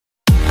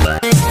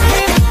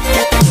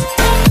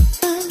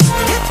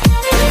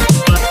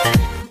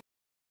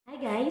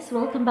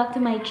welcome back to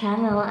my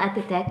channel at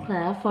the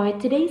Tekla. For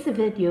today's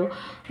video,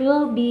 we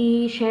will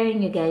be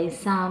sharing you guys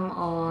some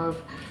of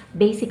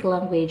basic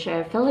language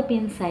or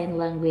Philippine Sign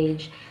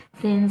Language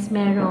since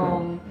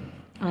merong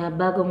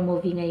bagong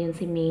movie ngayon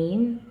si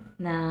Maine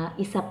na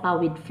isa pa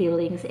with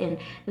feelings and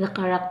the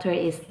character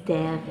is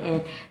deaf,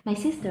 and my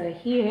sister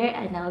here,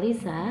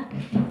 Annalisa,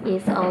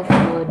 is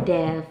also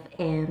deaf,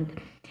 and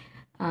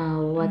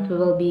what we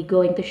will be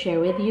going to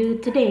share with you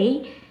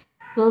today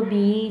will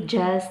be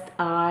just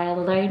our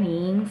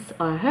learnings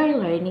or her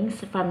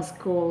learnings from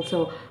school.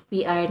 So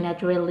we are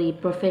not really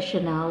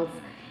professionals,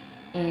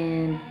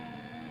 and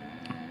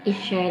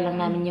i-share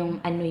lang namin yung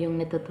ano yung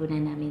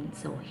natutunan namin.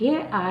 So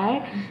here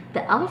are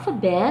the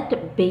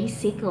alphabet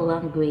basic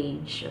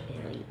language. Okay,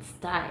 let's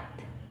start.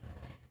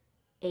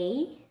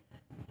 A,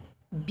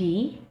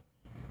 B,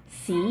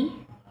 C,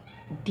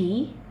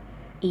 D,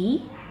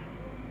 E,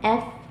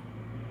 F,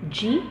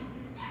 G,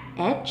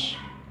 H,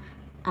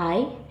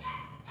 I,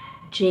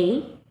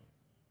 J,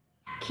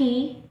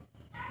 K,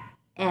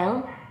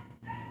 L,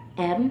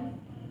 M,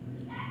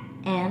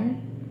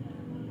 N,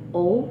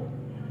 O,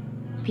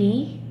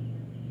 P,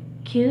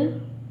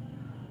 Q,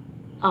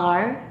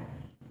 R,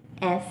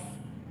 S,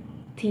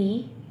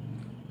 T,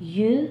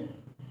 U,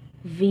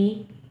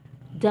 V,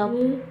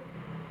 W,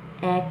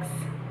 X,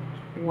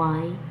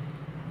 Y,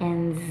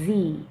 and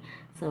Z.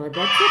 So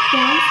that's it,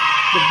 guys.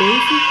 The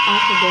basic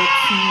alphabet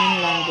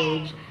sign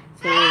language.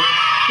 So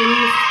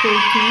please stay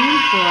tuned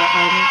for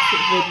our next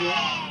video.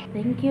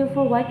 Thank you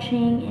for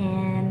watching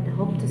and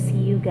hope to see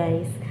you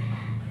guys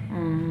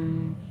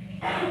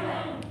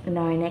in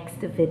our next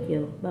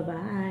video.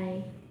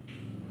 Bye-bye.